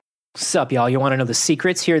What's up, y'all? You want to know the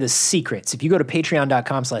secrets? Here are the secrets. If you go to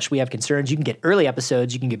patreon.com/wehaveconcerns, you can get early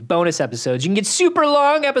episodes, you can get bonus episodes, you can get super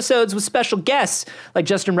long episodes with special guests like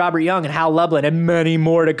Justin Robert Young and Hal Lublin, and many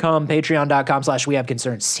more to come.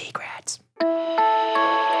 Patreon.com/wehaveconcerns. Secrets.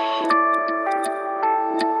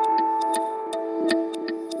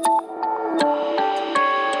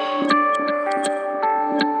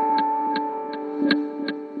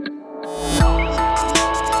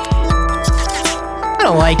 I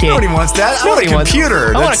don't like it. Nobody wants that. Nobody I want a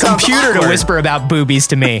computer. I want a computer to whisper about boobies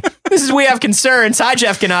to me. This is We Have Concerns. Hi,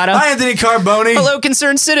 Jeff Canada. Hi, Anthony Carboni. Hello,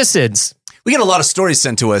 concerned citizens. We get a lot of stories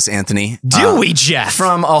sent to us, Anthony. Do we, Jeff?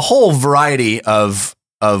 From a whole variety of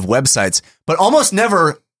websites, but almost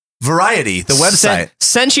never Variety, the website.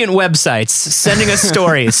 Sentient websites sending us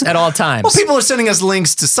stories at all times. Well, people are sending us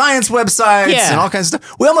links to science websites and all kinds of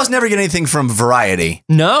stuff. We almost never get anything from Variety.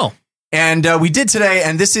 No. And we did today,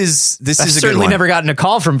 and this is a good one. I've certainly never gotten a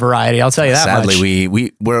call from Variety. I'll tell you that Sadly,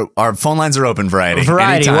 much. our phone lines are open. Variety.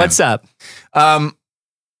 Anytime. What's up?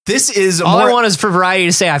 This is all I want is for Variety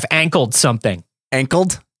to say I've ankled something.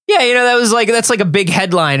 Ankled? Yeah, you know that's like a big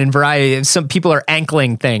headline in Variety. Some people are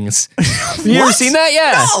ankling things. You ever seen that?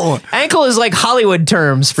 Yeah. No. Ankle is like Hollywood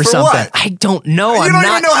terms for something. What? I don't know. You don't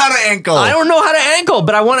even know how to ankle. I don't know how to ankle,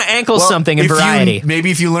 but I want to ankle something in Variety.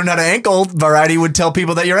 Maybe if you learned how to ankle, Variety would tell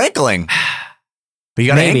people that you're ankling. But you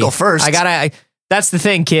got to ankle first. That's the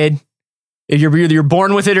thing, kid. You're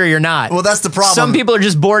born with it or you're not. Well, that's the problem. Some people are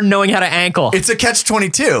just born knowing how to ankle. It's a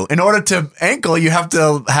catch-22. In order to ankle, you have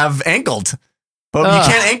to have ankled. But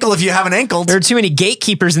you can't ankle if you haven't ankled. There are too many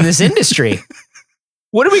gatekeepers in this industry.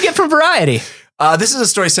 What do we get from Variety? This is a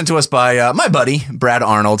story sent to us by my buddy, Brad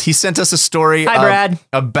Arnold. He sent us a story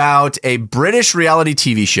about a British reality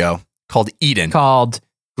TV show called Eden. Called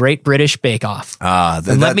Great British Bake Off.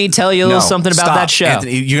 Let me tell you a little something about that show.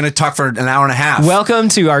 Anthony, you're going to talk for an hour and a half. Welcome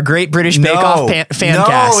to our Great British Bake Off fan No,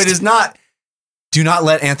 cast. it is not. Do not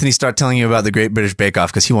let Anthony start telling you about the Great British Bake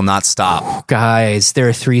Off because he will not stop. Oh, guys, there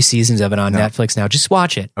are 3 seasons of it on Netflix now. Just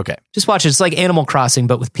watch it. Okay. Just watch it. It's like Animal Crossing,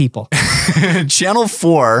 but with people. Channel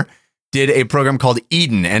 4 did a program called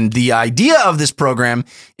Eden. And the idea of this program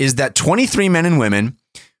is that 23 men and women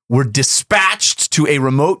were dispatched to a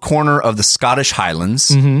remote corner of the Scottish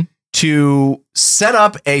Highlands to set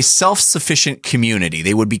up a self-sufficient community.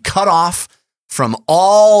 They would be cut off from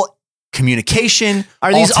all communication.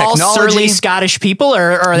 Are these all surly Scottish people,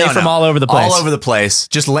 or are they from all over the place? All over the place,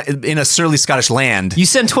 just in a surly Scottish land. You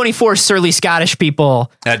send 24 surly Scottish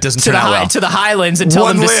people that doesn't turn out well. To the Highlands and tell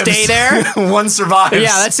them to stay there. One survives.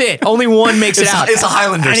 Yeah, that's it. Only one makes it out. It's a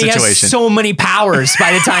Highlander situation. He has so many powers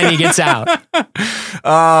by the time he gets out.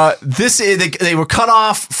 They were cut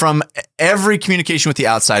off from every communication with the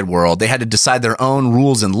outside world. They had to decide their own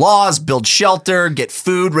rules and laws, build shelter, get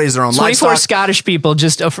food, raise their own 24 livestock. Scottish people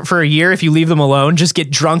just for a year, if you leave them alone, just get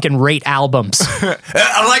drunk and rate albums.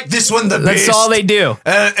 I like this one the best. That's all they do.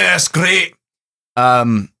 That's great.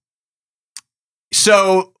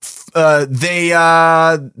 So they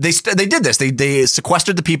did this. They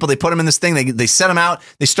sequestered the people. They put them in this thing. They set them out.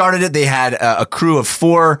 They started it. They had a crew of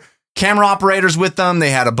 4 camera operators with them.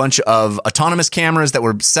 They had a bunch of autonomous cameras that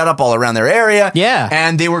were set up all around their area. Yeah.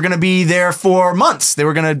 And they were going to be there for months. They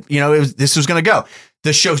were going to, this was going to go.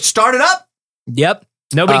 The show started up. Yep.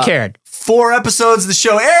 Nobody cared. 4 episodes of the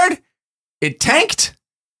show aired. It tanked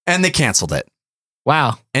and they canceled it.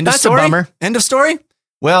 Wow. End That's of story? a bummer. End of story?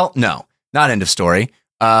 Well, no, not end of story.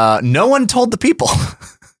 No one told the people.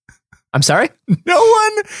 I'm sorry? No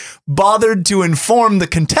one bothered to inform the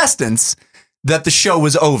contestants that the show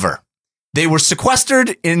was over. They were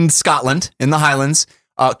sequestered in Scotland, in the Highlands,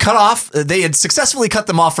 cut off. They had successfully cut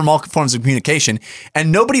them off from all forms of communication,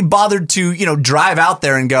 and nobody bothered to, drive out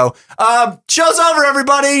there and go, show's over,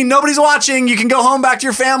 everybody. Nobody's watching. You can go home back to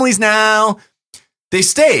your families now. They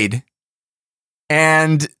stayed,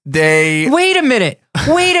 and they... Wait a minute.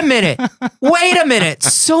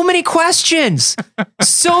 So many questions.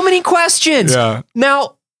 Yeah.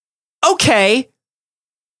 Now, okay,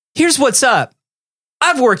 here's what's up.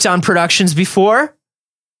 I've worked on productions before.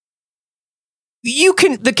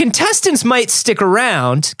 The contestants might stick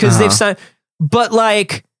around because they've signed, but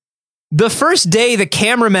like the first day the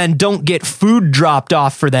cameramen don't get food dropped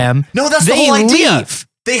off for them. No, that's the whole idea. Leave.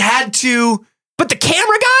 They had to. But the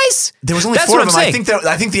camera guys? There was only 4 of them. I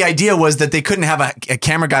think the idea was that they couldn't have a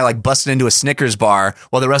camera guy like busted into a Snickers bar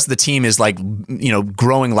while the rest of the team is like,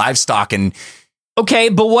 growing livestock and. Okay,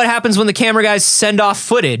 but what happens when the camera guys send off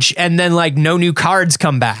footage and then like no new cards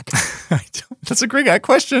come back? That's a great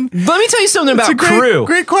question. Let me tell you something about crew.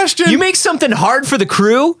 Great question. You make something hard for the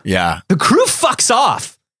crew. Yeah. The crew fucks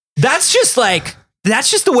off. That's just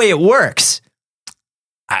the way it works.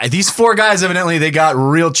 These 4 guys, evidently, they got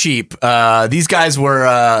real cheap. These guys were,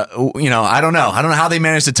 I don't know. I don't know how they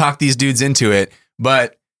managed to talk these dudes into it,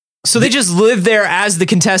 but. So they just lived there as the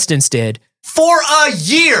contestants did. For a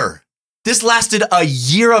year. This lasted a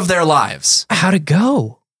year of their lives. How'd it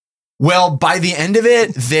go? Well, by the end of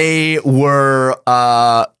it, they were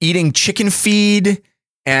eating chicken feed,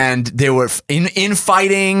 and they were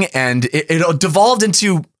infighting, and it devolved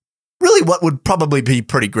into really what would probably be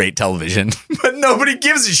pretty great television, but nobody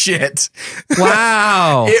gives a shit.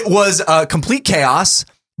 Wow. It was complete chaos.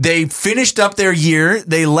 They finished up their year.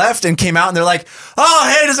 They left and came out, and they're like,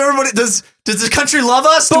 "Oh, hey, does the country love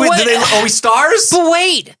us? Are we stars?"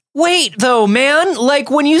 But wait, though, man. Like,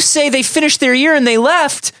 when you say they finished their year and they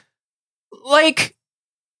left, like,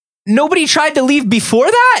 nobody tried to leave before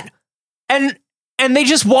that, and they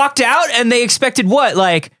just walked out, and they expected what?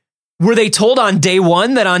 Like, were they told on day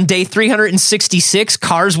 1 that on day 366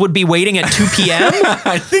 cars would be waiting at 2 p.m.?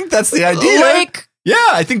 I think that's the idea. Like. Yeah,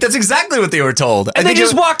 I think that's exactly what they were told. And they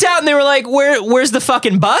just walked out and they were like, where's the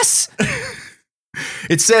fucking bus?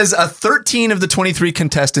 It says 13 of the 23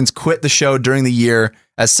 contestants quit the show during the year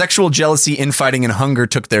as sexual jealousy, infighting, and hunger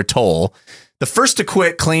took their toll. The first to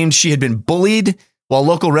quit claimed she had been bullied, while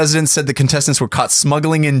local residents said the contestants were caught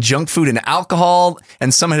smuggling in junk food and alcohol,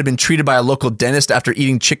 and some had been treated by a local dentist after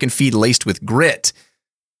eating chicken feed laced with grit.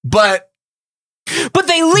 But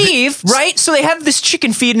they leave, right? So they have this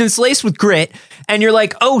chicken feed and it's laced with grit, and you're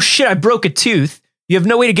like, oh shit, I broke a tooth. You have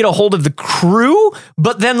no way to get a hold of the crew,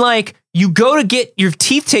 but then like you go to get your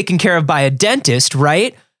teeth taken care of by a dentist,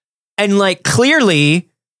 right? And like clearly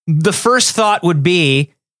the first thought would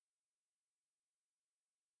be,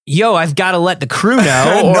 yo, I've got to let the crew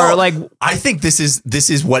know. Or No, like, I think this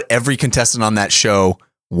is what every contestant on that show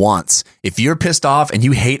wants. If you're pissed off and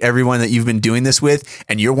you hate everyone that you've been doing this with,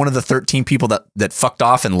 and you're one of the 13 people that fucked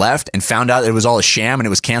off and left and found out it was all a sham and it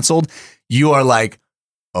was canceled, you are like,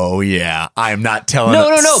 oh yeah, I am not telling No,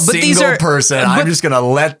 a but these single are- person. but- I'm just gonna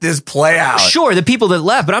let this play out. sure, the people that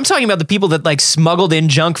left, but I'm talking about the people that like smuggled in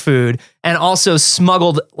junk food and also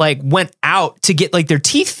went out to get like their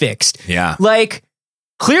teeth fixed. Yeah. Like,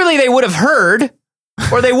 clearly they would have heard,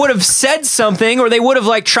 or they would have said something, or they would have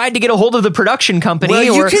like tried to get a hold of the production company.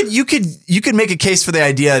 Well, or you could make a case for the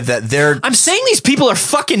idea that they're. I'm saying these people are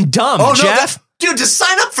fucking dumb, Oh no, Jeff. dude! To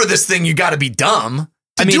sign up for this thing, you got to be dumb.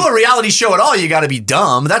 To I mean- do a reality show at all, you got to be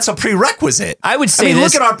dumb. That's a prerequisite. I would say look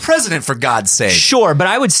this- at our president, for God's sake. Sure, but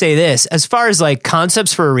I would say this, as far as like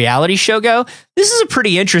concepts for a reality show go, this is a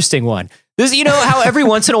pretty interesting one. This, you know how every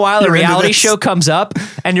once in a while a You're into reality this? show comes up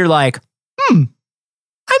and you're like,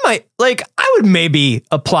 I would maybe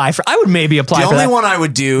apply for The that. only one I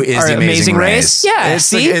would do is Or the Amazing Race. Yeah,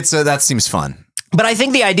 see? That seems fun. But I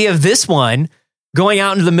think the idea of this one going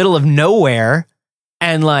out into the middle of nowhere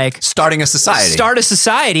and like Starting a society. start a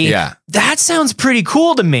society, Yeah. that sounds pretty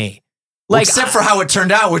cool to me. Well, Like, except for how it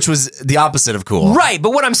turned out, which was the opposite of cool. right,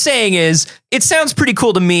 but what I'm saying is it sounds pretty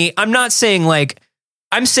cool to me. I'm not saying like,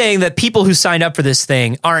 I'm saying that people who signed up for this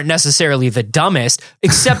thing aren't necessarily the dumbest,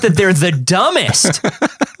 except that they're the dumbest.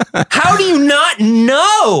 How do you not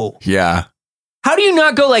know? Yeah. How do you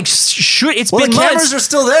not go like, it's Well, been the months. cameras are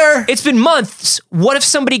still there. It's been months. What if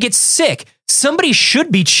somebody gets sick? Somebody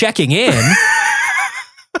should be checking in.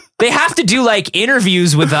 They have to do like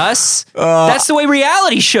interviews with us. That's the way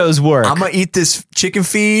reality shows work. I'm going to eat this chicken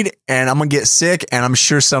feed and I'm going to get sick and I'm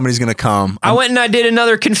sure somebody's going to come. I went and I did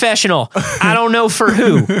another confessional. I don't know for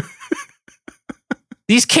who.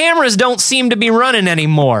 These cameras don't seem to be running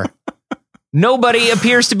anymore. Nobody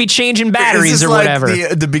appears to be changing batteries This is or like whatever.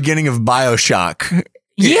 the beginning of BioShock.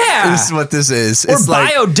 Yeah. This is what this is. Or It's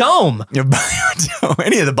like Biodome.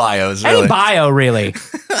 any of the bios, really. Any bio, really.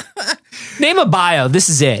 Name a bio. This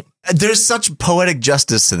is it. There's such poetic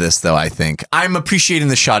justice to this, though, I think. I'm appreciating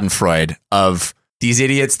the schadenfreude of these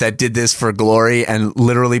idiots that did this for glory and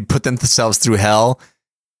literally put themselves through hell.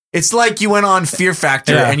 It's like you went on Fear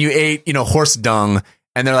Factor Yeah. and you ate, horse dung,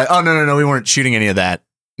 and they're like, oh, no, we weren't shooting any of that.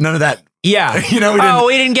 None of that. Yeah. We didn't.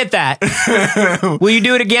 We didn't get that. Will you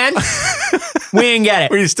do it again? We didn't get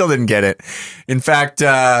it. We still didn't get it. In fact,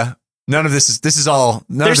 none of this is all.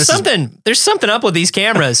 There's something up with these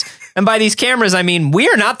cameras. And by these cameras, I mean, we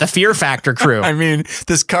are not the Fear Factor crew. I mean,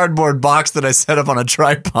 this cardboard box that I set up on a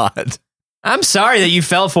tripod. I'm sorry that you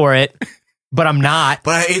fell for it, but I'm not.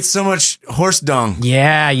 But I ate so much horse dung.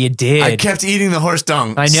 Yeah, you did. I kept eating the horse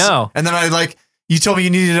dung. I know. And then I You told me you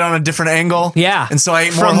needed it on a different angle. Yeah. And so I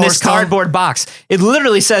ate more from horse this cardboard box. It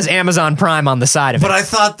literally says Amazon Prime on the side of it. But I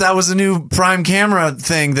thought that was a new Prime camera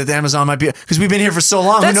thing that Amazon might be, because we've been here for so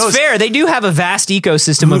long. That's who knows? fair. They do have a vast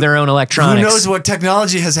ecosystem of their own electronics. Who knows what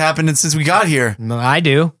technology has happened since we got here? No, I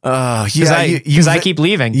do. Because I keep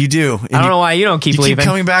leaving. You do. And I don't know why you don't keep leaving. You keep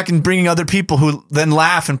coming back and bringing other people who then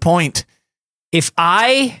laugh and point. If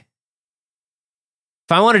I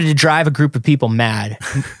wanted to drive a group of people mad,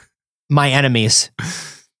 my enemies,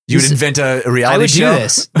 you would invent a reality show? I would do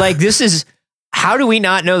this. Like, this is, how do we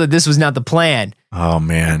not know that this was not the plan? Oh,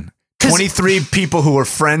 man. 23 people who were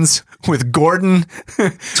friends with Gordon.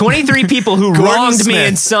 23 people who wronged me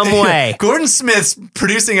in some way. Gordon Smith's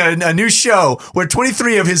producing a new show where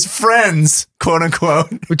 23 of his friends, quote unquote.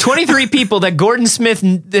 23 people that Gordon Smith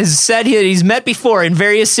has said he's met before in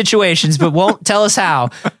various situations, but won't tell us how,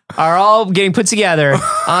 are all getting put together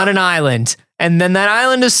on an island. And then that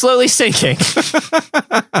island is slowly sinking.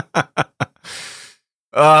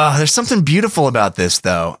 There's something beautiful about this,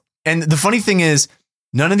 though. And the funny thing is,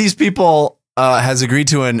 none of these people has agreed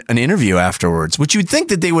to an interview afterwards, which you'd think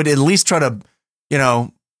that they would at least try to,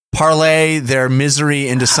 parlay their misery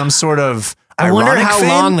into some sort of I wonder how fame.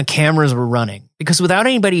 long the cameras were running, because without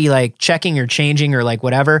anybody like checking or changing or like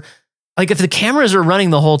whatever, like if the cameras are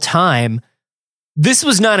running the whole time, this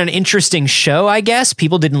was not an interesting show, I guess.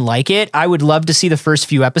 People didn't like it. I would love to see the first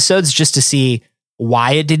few episodes just to see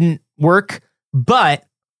why it didn't work. But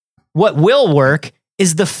what will work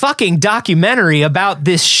is the fucking documentary about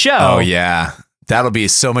this show. Oh, yeah. That'll be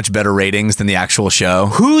so much better ratings than the actual show.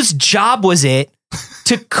 Whose job was it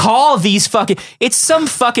to call these fucking... It's some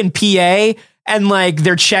fucking PA and like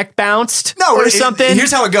their check bounced or something.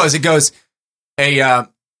 Here's how it goes. It goes, hey,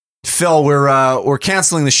 Phil, we're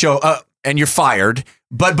canceling the show and you're fired.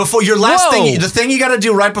 But before your last thing, the thing you got to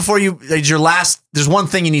do right before there's one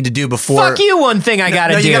thing you need to do before. Fuck you, one thing I got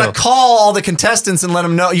to do. You got to call all the contestants and let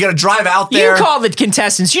them know. You got to drive out there. You call the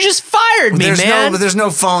contestants. You just fired me, man. But there's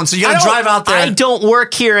no phone, so you got to drive out there. I don't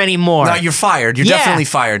work here anymore. No, you're fired. You're definitely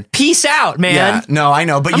fired. Peace out, man. Yeah, no, I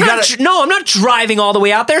know, but you got to... No, I'm not driving all the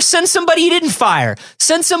way out there. Send somebody you didn't fire.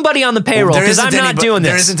 Send somebody on the payroll, because I'm not doing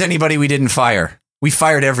this. There isn't anybody we didn't fire. We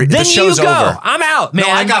fired Then the show's you go. over. I'm out, man.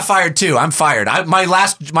 No, I got fired too. I'm fired. My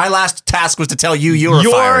last task was to tell you were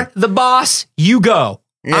fired. You're the boss. You go.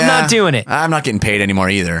 Yeah, I'm not doing it. I'm not getting paid anymore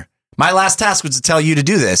either. My last task was to tell you to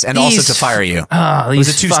do this and also to fire you. Oh, it was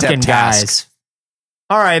a these two-step fucking task. guys.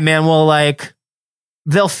 All right, man. Well, like,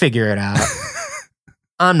 they'll figure it out.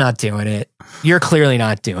 I'm not doing it. You're clearly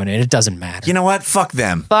not doing it. It doesn't matter. You know what? Fuck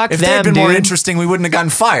them. Fuck if them, they had been more dude. interesting, we wouldn't have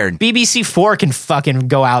gotten fired. BBC4 can fucking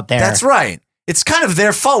go out there. That's right. It's kind of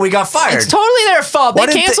their fault we got fired. It's totally their fault. They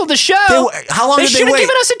canceled the show. How long did they should have wait?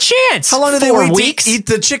 given us a chance. How long did they 4 wait weeks? to eat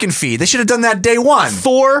the chicken feed? They should have done that day one.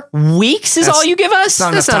 4 weeks is all you give us?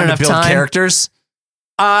 That's not enough time to build characters.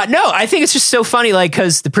 No, I think it's just so funny, like,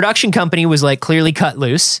 because the production company was like clearly cut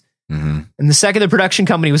loose. Mm-hmm. And the second the production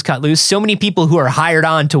company was cut loose, so many people who are hired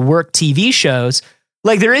on to work TV shows,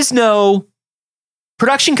 like there is no...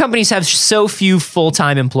 Production companies have so few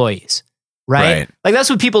full-time employees. Right? Like that's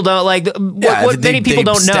what people don't like. What many people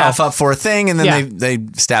don't know. Staff up for a thing and then they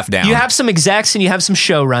staff down. You have some execs and you have some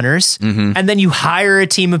showrunners, and then you hire a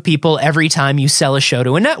team of people every time you sell a show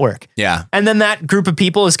to a network. Yeah, and then that group of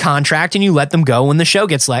people is contract, and you let them go when the show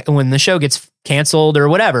gets canceled or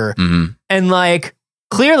whatever. And like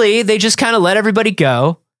clearly they just kind of let everybody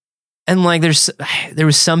go. And like there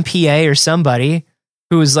was some PA or somebody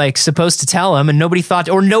who was like supposed to tell him, and nobody thought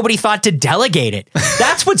to delegate it.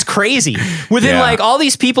 That's what's crazy. Within like all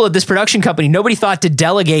these people at this production company, nobody thought to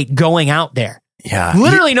delegate going out there. Yeah.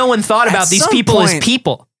 Literally no one thought about these people as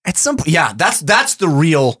people. At some point, yeah, that's the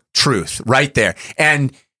real truth right there.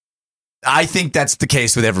 And I think that's the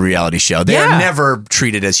case with every reality show. They are never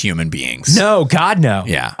treated as human beings. No, God, no.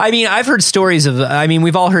 Yeah. I mean,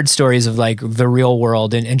 we've all heard stories of like The Real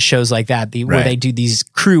World and shows like that, where they do these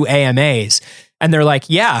crew AMAs. And they're like,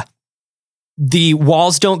 yeah, the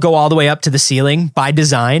walls don't go all the way up to the ceiling by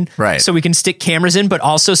design. Right. So we can stick cameras in, but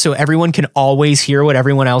also so everyone can always hear what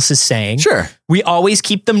everyone else is saying. Sure. We always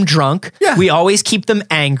keep them drunk. Yeah. We always keep them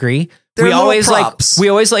angry. We always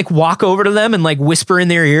walk over to them and like whisper in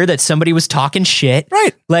their ear that somebody was talking shit.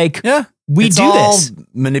 Right. Like, we do all this.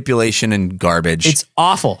 Manipulation and garbage. It's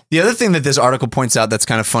awful. The other thing that this article points out that's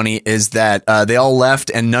kind of funny is that they all left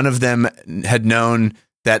and none of them had known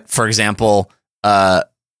that, for example,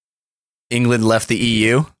 England left the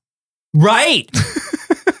EU. Right.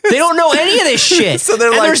 They don't know any of this shit. So they're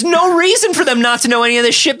like, there's no reason for them not to know any of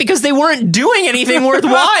this shit because they weren't doing anything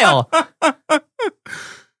worthwhile.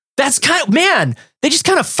 That's kind of, man, They just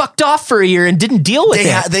kind of fucked off for a year and didn't deal with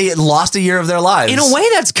it. They lost a year of their lives. In a way,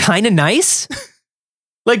 that's kind of nice.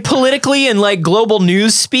 Like politically and like global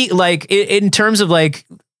news speak, like in terms of like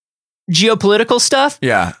geopolitical stuff.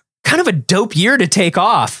 Yeah. Kind of a dope year to take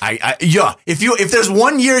off. Yeah. If there's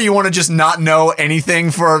one year you want to just not know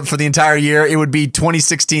anything for the entire year, it would be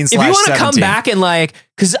 2016/17. If you want to come back and like,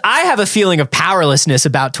 because I have a feeling of powerlessness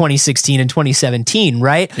about 2016 and 2017,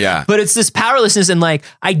 right? Yeah. But it's this powerlessness and like,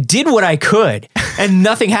 I did what I could and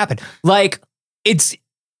nothing happened. Like, it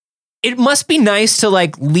must be nice to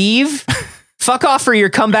like leave, fuck off for your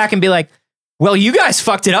comeback and be like, well, you guys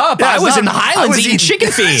fucked it up. Yeah, I was in the Highlands eating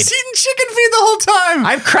chicken feed. I was eating chicken feed the whole time.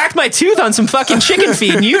 I've cracked my tooth on some fucking chicken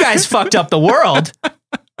feed and you guys fucked up the world.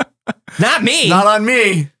 Not me. Not on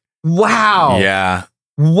me. Wow. Yeah.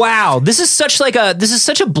 Wow. This is such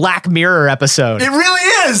a Black Mirror episode. It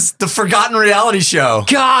really is. The forgotten reality show.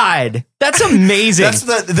 God, that's amazing. That's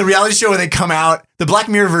the reality show where they come out. The Black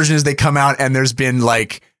Mirror version is they come out and there's been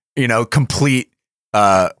like, complete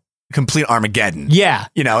Armageddon. Yeah.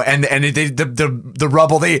 And the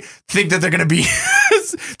rubble, they think that they're going to be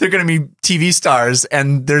TV stars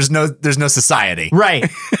and there's no society. Right.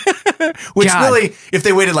 Which God. really, if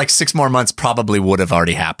they waited like 6 more months, probably would have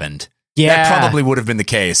already happened. Yeah. That probably would have been the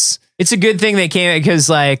case. It's a good thing they came because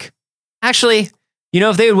like, actually,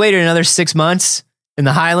 if they had waited another 6 months in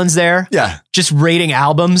the Highlands there, yeah, just rating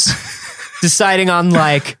albums, deciding on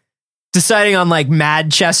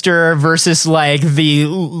Manchester versus like the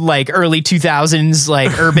like early 2000s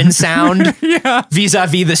like urban sound yeah,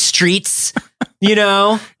 vis-a-vis the streets,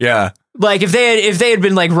 yeah. Like if they had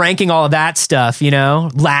been like ranking all of that stuff,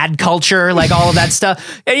 lad culture, like all of that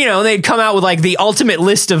stuff, and they'd come out with like the ultimate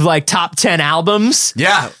list of like top 10 albums.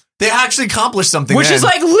 Yeah. They actually accomplished something, which is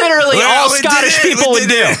like literally all Scottish people would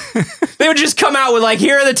do. It. They would just come out with like,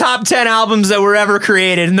 here are the top 10 albums that were ever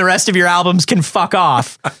created, and the rest of your albums can fuck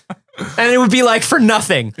off. And it would be like for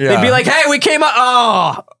nothing. Yeah. They'd be like, hey, we came up.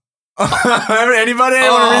 Oh, anybody want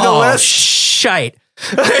to read the list? Shite.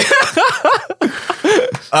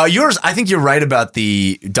 Yours, I think you're right about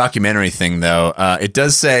the documentary thing, though. It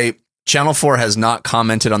does say Channel 4 has not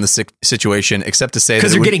commented on the situation except to say that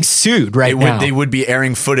because they're getting sued now. They would be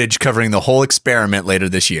airing footage covering the whole experiment later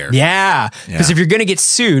this year. Yeah, because if you're going to get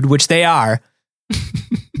sued, which they are,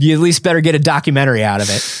 you at least better get a documentary out of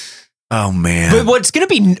it. Oh man! But what's going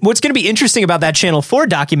to be interesting about that Channel 4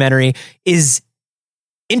 documentary is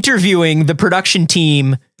interviewing the production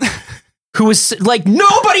team. Who was like,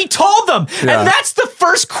 nobody told them. Yeah. And that's the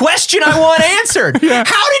first question I want answered. Yeah.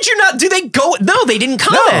 How did you not? Do they go? No, they didn't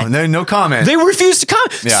comment. No comment. They refused to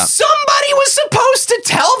comment. Yeah. Somebody was supposed to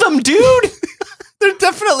tell them, dude. There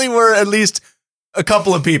definitely were at least a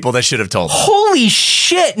couple of people that should have told them. Holy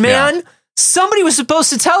shit, man. Yeah. Somebody was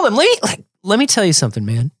supposed to tell them. Let me tell you something,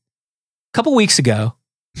 man. A couple weeks ago,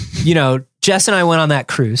 Jess and I went on that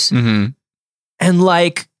cruise. Mm-hmm. And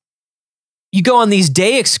like, you go on these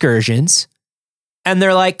day excursions and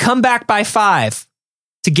they're like, come back by 5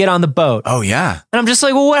 to get on the boat. Oh, yeah. And I'm just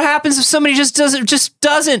like, well, what happens if somebody just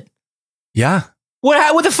doesn't? Yeah.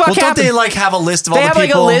 What the fuck happens? Don't they like have a list of all the people? They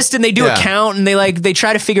have like a list and they do a count and they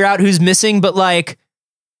try to figure out who's missing, but like.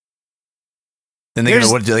 Then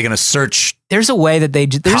are they going to search? There's a way that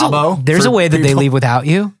there's a way that they leave without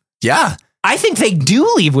you. Yeah. I think they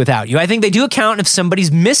do leave without you. I think they do account if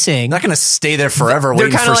somebody's missing. They're not going to stay there forever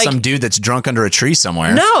waiting for some dude that's drunk under a tree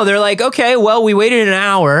somewhere. No, they're like, okay, well, we waited an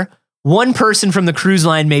hour. One person from the cruise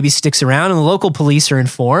line maybe sticks around and the local police are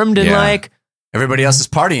informed and like... Everybody else is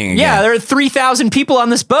partying again. Yeah, there are 3,000 people on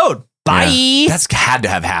this boat. Bye. Yeah, that's had to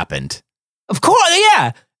have happened. Of course,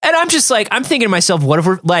 yeah. And I'm just like, I'm thinking to myself, what if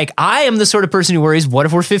we're like, I am the sort of person who worries, what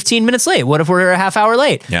if we're 15 minutes late? What if we're a half hour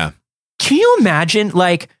late? Yeah. Can you imagine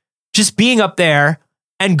like... just being up there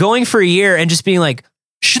and going for a year and just being like,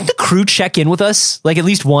 shouldn't the crew check in with us like at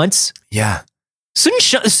least once? Yeah.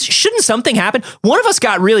 Shouldn't something happen? One of us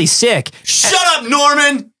got really sick. Shut up,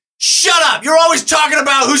 Norman. Shut up. You're always talking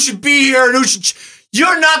about who should be here and who should.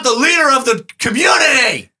 You're not the leader of the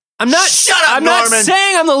community. Shut up, I'm Norman. not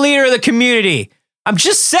saying I'm the leader of the community. I'm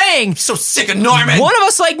just saying. I'm so sick of Norman. One of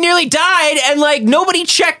us like nearly died and like nobody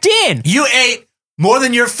checked in. You ate more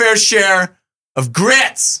than your fair share of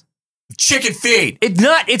grits. Chicken feed.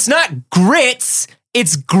 It's not grits.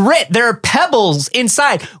 It's grit. There are pebbles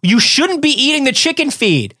inside. You shouldn't be eating the chicken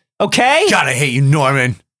feed. Okay? God, I hate you,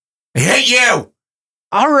 Norman. I hate you.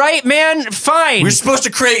 All right, man. Fine. We're supposed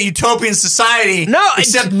to create a utopian society. No.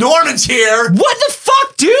 Except Norman's here. What the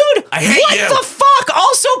fuck, dude? I hate you. What the fuck?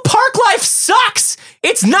 Also, Park Life sucks.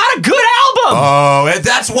 It's not a good album. Oh,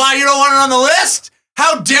 that's why you don't want it on the list?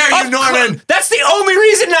 How dare you, Norman? That's the only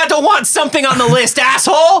reason not to want something on the list,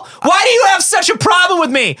 asshole. Why do you have such a problem with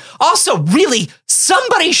me? Also, really,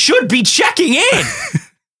 somebody should be checking in.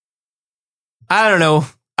 I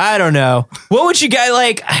don't know. What would you guys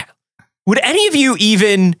like? Would any of you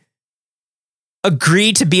even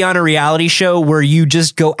agree to be on a reality show where you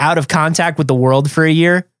just go out of contact with the world for a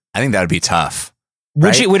year? I think that would be tough.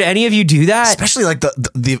 Would any of you do that? Especially like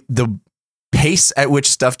the pace at which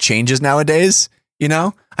stuff changes nowadays, you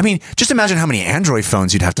know? I mean, just imagine how many Android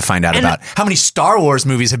phones you'd have to find out about. How many Star Wars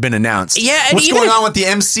movies have been announced. Yeah. And what's going on with the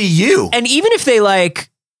MCU? And even if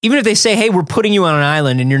they say, hey, we're putting you on an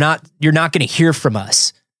island and you're not going to hear from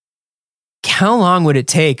us. How long would it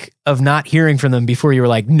take of not hearing from them before you were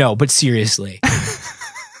like, no, but seriously?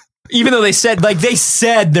 Even though they said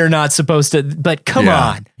they're not supposed to, but come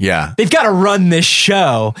on. Yeah. They've got to run this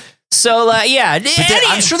show. So, yeah.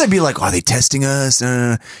 I'm sure they'd be like, are they testing us?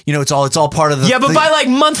 It's all part of the... Yeah, but by like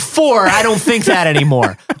month 4, I don't think that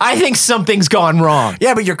anymore. I think something's gone wrong.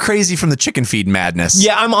 Yeah, but you're crazy from the chicken feed madness.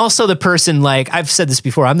 Yeah, I'm also the person, like, I've said this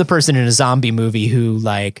before, I'm the person in a zombie movie who,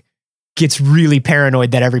 like, gets really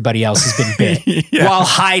paranoid that everybody else has been bit while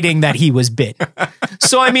hiding that he was bit.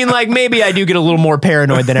 So, I mean, like, maybe I do get a little more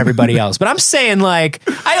paranoid than everybody else. But I'm saying, like,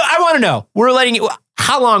 I want to know. We're letting you...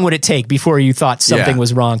 How long would it take before you thought something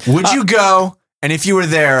was wrong? Would you go? And if you were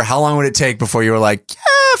there, how long would it take before you were like,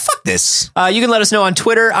 fuck this? You can let us know on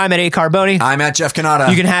Twitter. I'm at A Carboni. I'm at Jeff Cannata.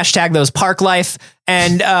 You can hashtag those park life.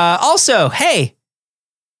 And also, hey,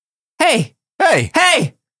 check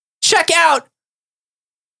out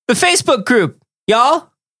the Facebook group, y'all.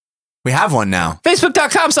 We have one now.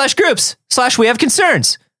 Facebook.com/groups/we have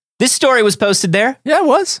concerns. This story was posted there. Yeah, it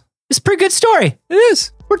was. It's a pretty good story. It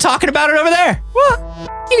is. We're talking about it over there. Well,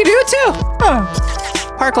 you can do it too.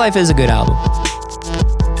 Park Life is a good album.